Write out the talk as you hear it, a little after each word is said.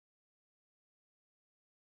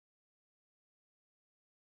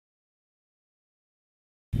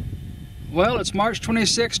Well, it's March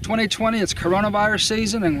 26, 2020. It's coronavirus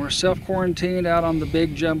season and we're self-quarantined out on the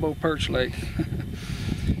big jumbo perch lake.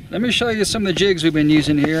 Let me show you some of the jigs we've been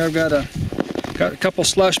using here. I've got a couple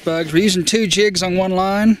slush bugs. We're using 2 jigs on one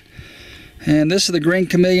line. And this is the green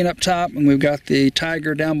chameleon up top, and we've got the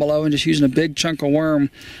tiger down below, and just using a big chunk of worm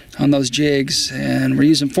on those jigs. And we're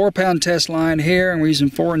using 4-pound test line here, and we're using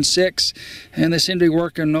 4 and 6, and they seem to be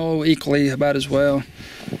working equally about as well.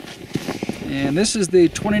 And this is the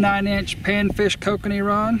 29-inch panfish kokanee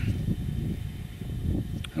rod,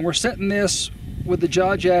 and we're setting this with the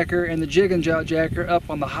JawJacker and the jigging JawJacker up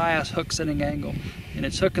on the highest hook setting angle, and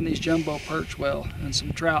it's hooking these jumbo perch well, and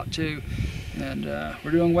some trout too. And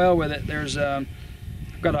we're doing well with it. There's I've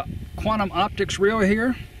got a quantum optics reel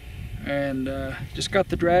here, and just got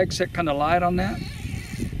the drag set kind of light on that.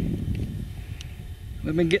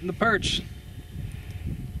 We've been getting the perch.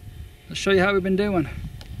 Let's show you how we've been doing.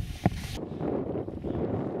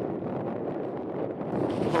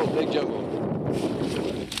 Oh, big jumbo.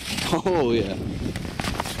 Oh yeah.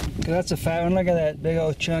 That's a fat one. Look at that big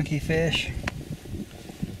old chunky fish.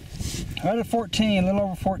 Right at 14, a little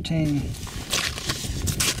over 14.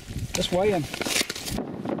 Just weigh him.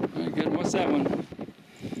 Very good. What's that one?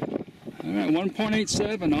 All right,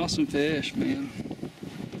 1.87. Awesome fish, man.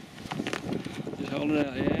 Just hold it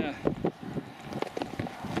out. Yeah.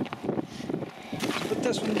 Let's put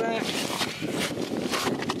this one back.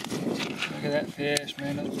 Look at that fish,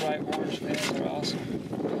 man. Those bright waters fins are awesome.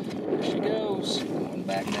 There she goes. Going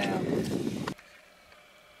back down.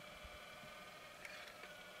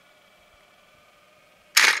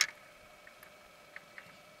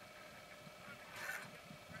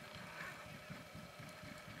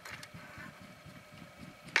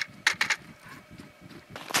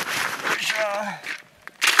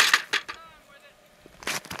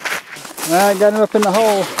 I got him up in the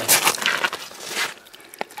hole.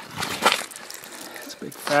 It's a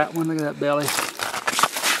big fat one. Look at that belly.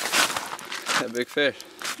 That big fish.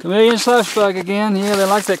 Chameleon slush bug again. Yeah, they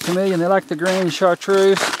like that chameleon. They like the green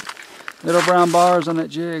chartreuse. Little brown bars on that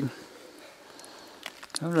jig.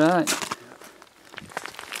 All right.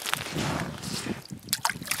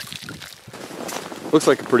 Looks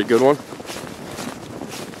like a pretty good one.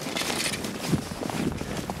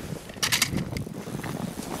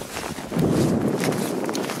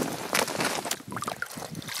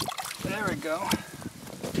 There we go.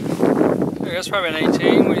 There, that's probably an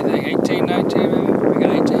 18. What do you think? 18, 19 maybe? We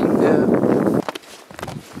got 18? Yeah.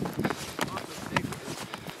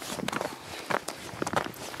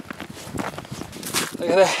 Look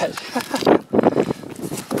at that.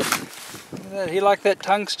 Look at that. He liked that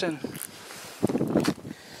tungsten.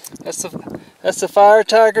 That's the fire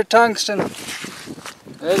tiger tungsten.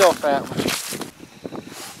 Big old fat one.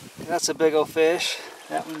 That's a big old fish.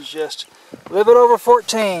 That one's just a little bit over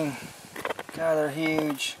 14. God, they're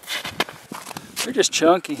huge. They're just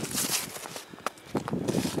chunky.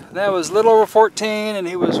 That was a little over 14, and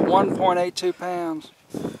he was 1.82 pounds.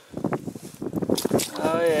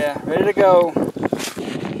 Oh yeah, ready to go.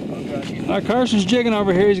 Carson's jigging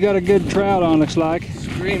over here. He's got a good trout on, looks like.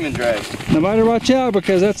 Screaming drag. Now better watch out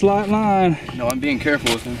because that's light line. No, I'm being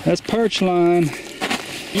careful with him. That's perch line.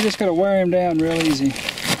 You just gotta wear him down real easy.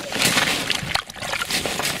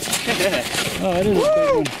 Oh, that is a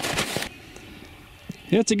big one.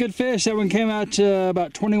 Yeah, it's a good fish. That one came out to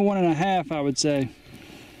about 21 and a half, I would say.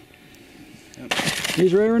 Yep.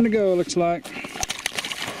 He's raring to go, looks like.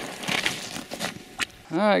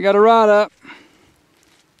 All right, got a rod up.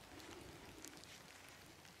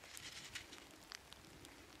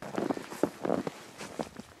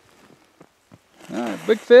 All right,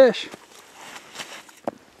 big fish.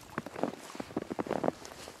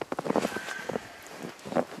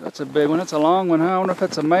 That's a big one. That's a long one. I wonder if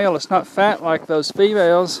that's a male. It's not fat like those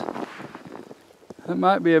females. That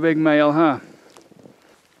might be a big male, huh?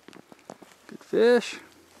 Good fish.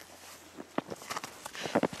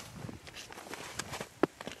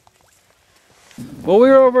 Well, we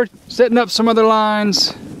were over setting up some other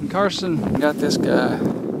lines. And Carson got this guy.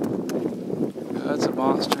 Oh, that's a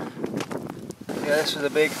monster. Yeah, this is a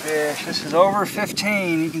big fish. This is over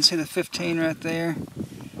 15. You can see the 15 right there.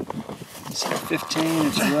 It's 15,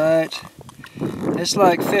 it's right. It's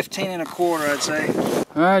like 15 and a quarter, I'd say.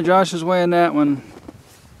 All right, Josh is weighing that one.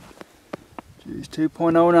 Geez,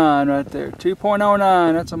 2.09 right there.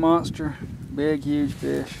 2.09, that's a monster. Big, huge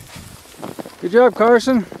fish. Good job,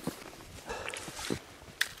 Carson.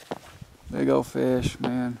 Big old fish,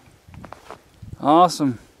 man.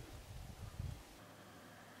 Awesome.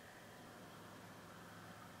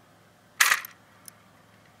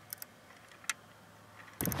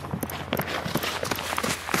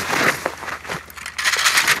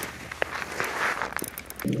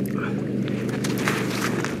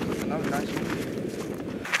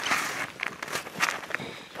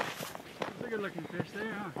 Good looking fish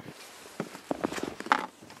there, huh?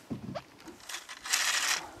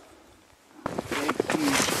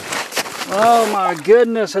 Oh my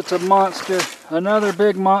goodness, it's a monster. Another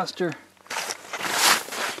big monster.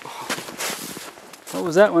 What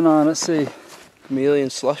was that one on? Let's see. Chameleon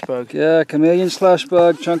slushbug. Yeah, chameleon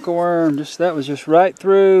slushbug, chunk of worm. That was just right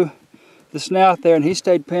through the snout there, and he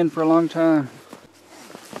stayed pinned for a long time.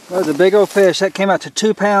 That was a big old fish. That came out to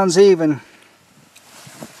 2 pounds even.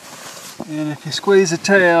 And if you squeeze the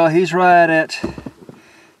tail, he's right at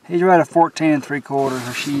 14 3/4,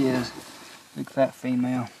 or she is. Big fat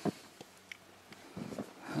female.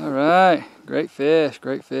 All right, great fish,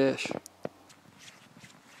 great fish.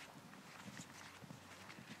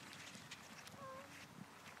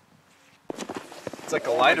 It's like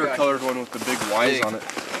a lighter colored one with the big Y's on it.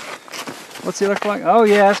 What's he look like? Oh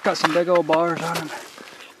yeah, it's got some big old bars on him.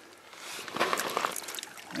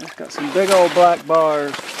 It's got some big old black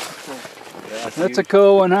bars. Yeah, that's a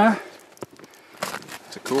cool one, huh?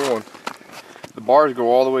 It's a cool one. The bars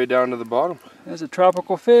go all the way down to the bottom. There's a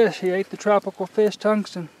tropical fish. He ate the tropical fish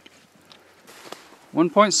tungsten.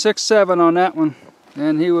 1.67 on that one.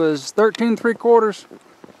 And he was 13 3/4.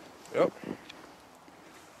 Yep.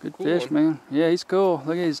 Good Cool fish, one. man. Yeah, he's cool.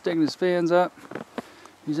 Look at he's sticking his fins up.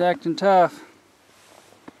 He's acting tough.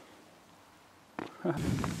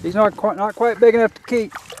 He's not quite big enough to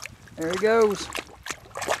keep. There he goes.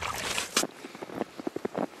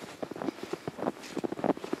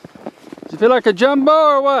 Does it feel like a jumbo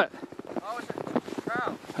or what? Oh, it's a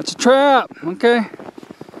trout. That's a trout. Okay.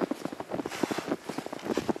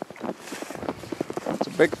 That's a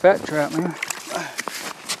big fat trout, man.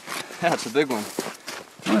 That's a big one.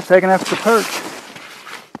 I'm gonna take it after the perch.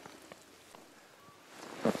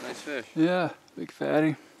 Nice fish. Yeah, big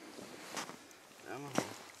fatty.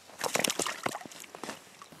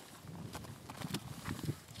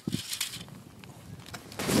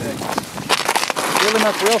 Filling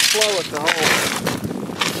up real slow at the hole.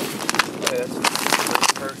 Yeah, that's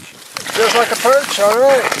a perch. Feels like a perch,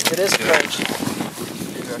 alright. It is a perch.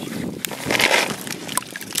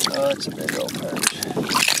 Oh, it's a big old perch.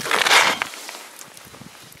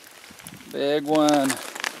 Big one.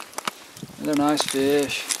 Another nice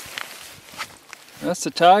fish. That's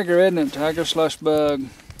the tiger, isn't it? Tiger slush bug.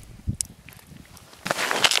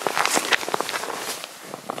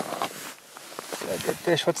 Good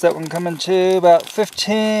fish. What's that one coming to? About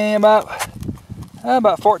 15, about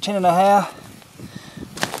 14 and a half.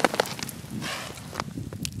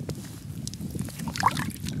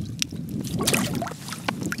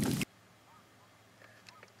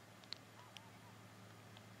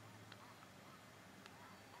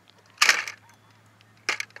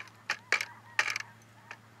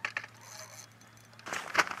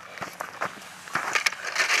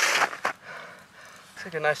 Looks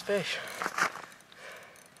like a nice fish.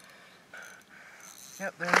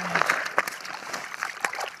 Yep, there it is.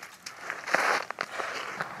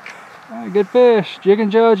 All right, good fish. Jigging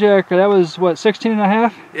JawJacker. That was what, 16 and a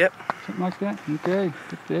half? Yep. Something like that? Okay,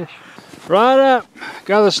 good fish. Right up.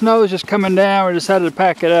 Got the snow just coming down. We decided to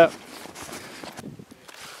pack it up.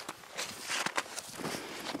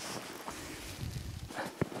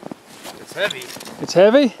 It's heavy. It's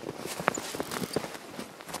heavy?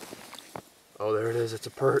 Oh, there it is. It's a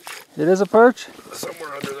perch. It is a perch?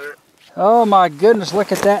 Somewhere under there. Oh my goodness,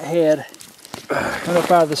 look at that head. Coming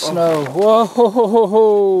up out of the snow.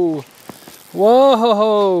 Whoa!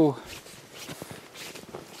 Whoa!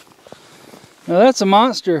 Now that's a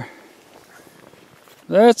monster.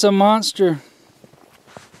 That's a monster.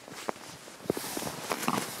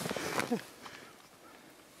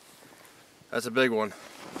 That's a big one.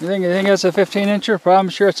 You think that's a 15 incher? I'm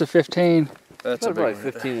sure it's a 15. That's a big one.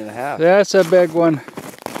 15 and a half. That's a big one.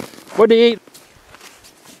 What do you eat?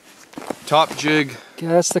 Top jig. Yeah,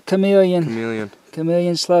 that's the chameleon.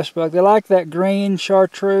 Chameleon slush bug. They like that green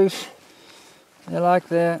chartreuse. They like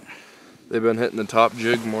that. They've been hitting the top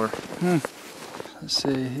jig more. Let's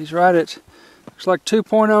see. He's right at, looks like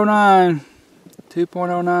 2.09.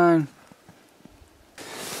 2.09.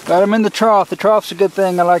 Got him in the trough. The trough's a good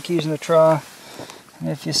thing. I like using the trough. And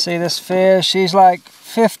if you see this fish, he's like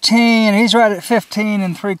 15. He's right at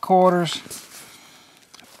 15 3/4.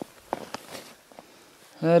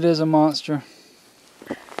 That is a monster.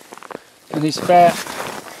 And he's fat.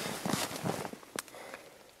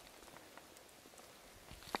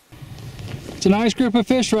 It's a nice group of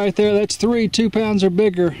fish right there. That's 3 2 pounds or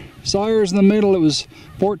bigger. Sawyer's in the middle. It was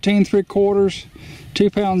 14 3/4,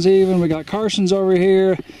 2 pounds even. We got Carson's over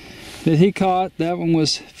here that he caught. That one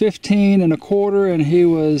was 15 1/4, and he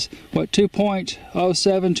was what,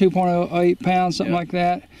 2.07, 2.08 pounds, something like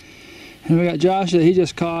that. And we got Josh that he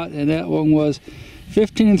just caught, and that one was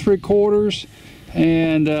 15 3/4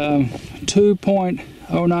 and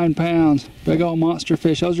 2.09 pounds. Big old monster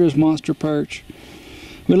fish. Those are his monster perch.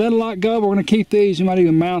 We let a lot go, but we're going to keep these. We might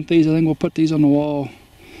even mount these. I think we'll put these on the wall.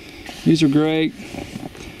 These are great.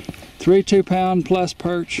 3 2-pound plus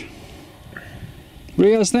perch. What do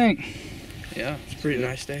you guys think? Yeah, it's a pretty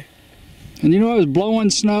nice day. And you know, it was blowing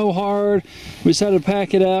snow hard. We decided to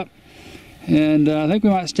pack it up. And I think we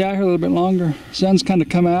might stay out here a little bit longer. The sun's kind of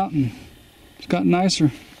come out and it's gotten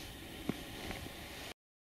nicer.